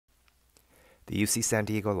The UC San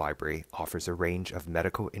Diego Library offers a range of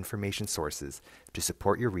medical information sources to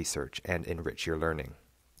support your research and enrich your learning.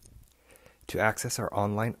 To access our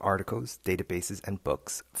online articles, databases, and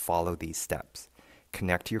books, follow these steps.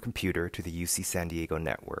 Connect your computer to the UC San Diego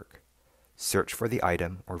network. Search for the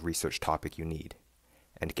item or research topic you need,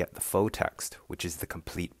 and get the full text, which is the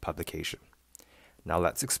complete publication. Now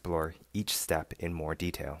let's explore each step in more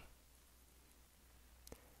detail.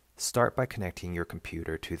 Start by connecting your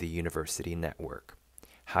computer to the university network.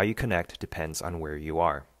 How you connect depends on where you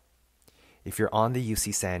are. If you're on the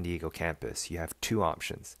UC San Diego campus, you have two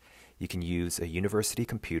options. You can use a university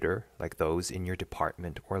computer, like those in your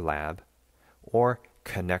department or lab, or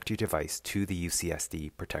connect your device to the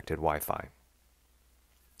UCSD protected Wi-Fi.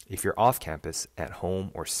 If you're off campus, at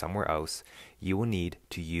home or somewhere else, you will need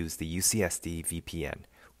to use the UCSD VPN,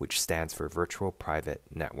 which stands for Virtual Private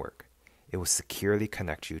Network. It will securely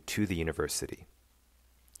connect you to the university.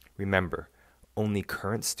 Remember, only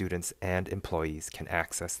current students and employees can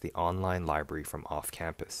access the online library from off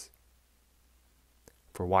campus.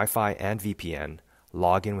 For Wi-Fi and VPN,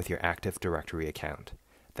 log in with your Active Directory account.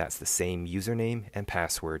 That's the same username and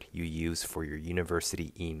password you use for your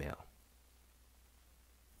university email.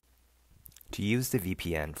 To use the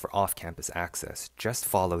VPN for off-campus access, just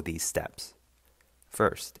follow these steps.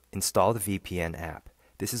 First, install the VPN app.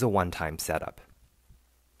 This is a one-time setup.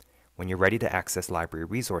 When you're ready to access library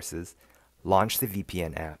resources, launch the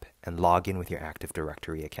VPN app and log in with your Active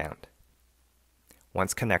Directory account.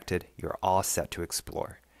 Once connected, you're all set to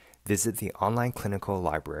explore. Visit the Online Clinical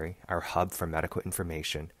Library, our hub for medical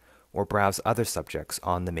information, or browse other subjects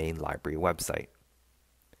on the main library website.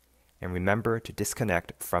 And remember to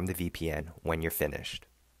disconnect from the VPN when you're finished.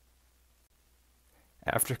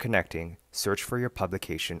 After connecting, search for your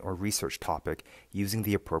publication or research topic using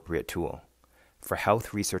the appropriate tool. For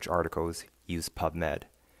health research articles, use PubMed.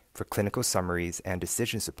 For clinical summaries and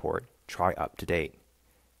decision support, try UpToDate.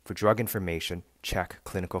 For drug information, check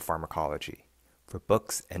Clinical Pharmacology. For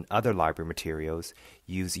books and other library materials,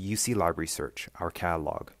 use UC Library Search, our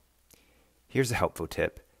catalog. Here's a helpful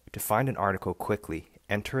tip. To find an article quickly,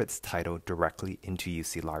 enter its title directly into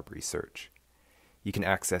UC Library Search. You can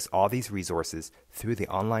access all these resources through the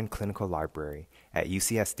online clinical library at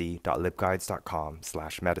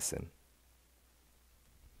ucsd.libguides.com/medicine.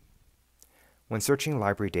 When searching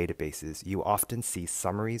library databases, you often see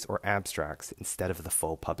summaries or abstracts instead of the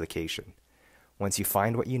full publication. Once you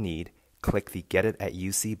find what you need, click the Get It at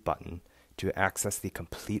UC button to access the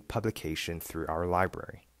complete publication through our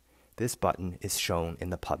library. This button is shown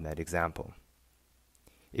in the PubMed example.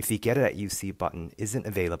 If the Get It at UC button isn't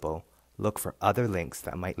available, look for other links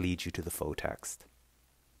that might lead you to the full text.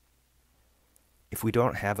 If we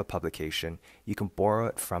don't have a publication, you can borrow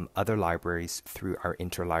it from other libraries through our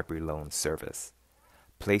interlibrary loan service.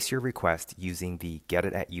 Place your request using the Get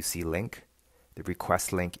It at UC link, the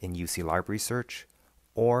request link in UC Library Search,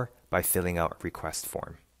 or by filling out a request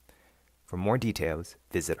form. For more details,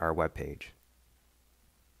 visit our webpage.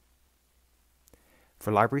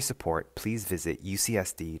 For library support, please visit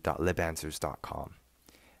ucsd.libanswers.com.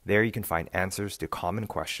 There you can find answers to common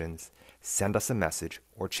questions, send us a message,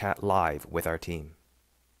 or chat live with our team.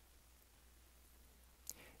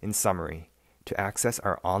 In summary, to access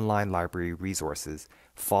our online library resources,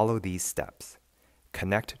 follow these steps.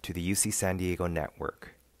 Connect to the UC San Diego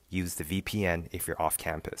network. Use the VPN if you're off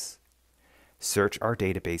campus. Search our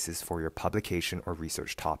databases for your publication or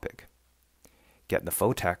research topic. Get the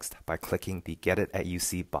full text by clicking the Get It at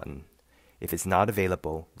UC button. If it's not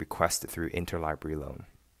available, request it through interlibrary loan.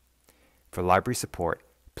 For library support,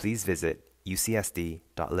 please visit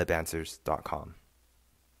ucsd.libanswers.com.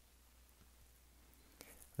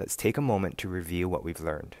 Let's take a moment to review what we've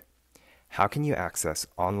learned. How can you access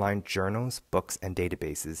online journals, books, and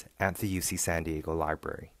databases at the UC San Diego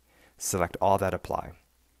Library? Select all that apply.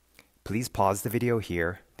 Please pause the video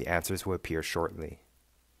here. The answers will appear shortly.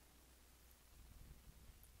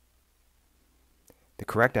 The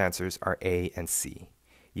correct answers are A and C.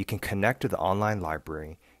 You can connect to the online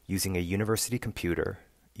library using a university computer,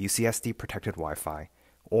 UCSD protected Wi-Fi,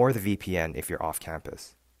 or the VPN if you're off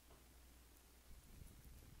campus.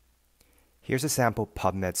 Here's a sample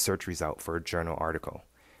PubMed search result for a journal article.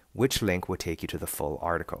 Which link will take you to the full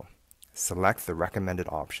article? Select the recommended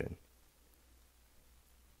option.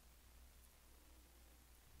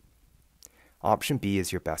 Option B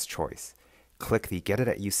is your best choice. Click the Get It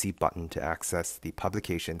at UC button to access the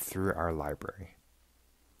publication through our library.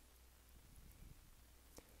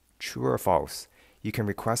 True or false, you can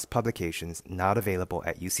request publications not available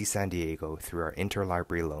at UC San Diego through our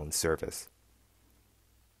interlibrary loan service.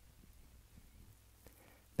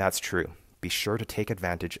 That's true. be sure to take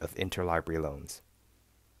advantage of interlibrary loans.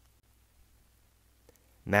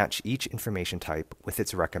 Match each information type with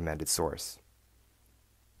its recommended source.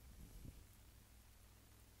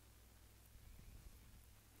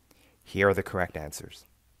 Here are the correct answers.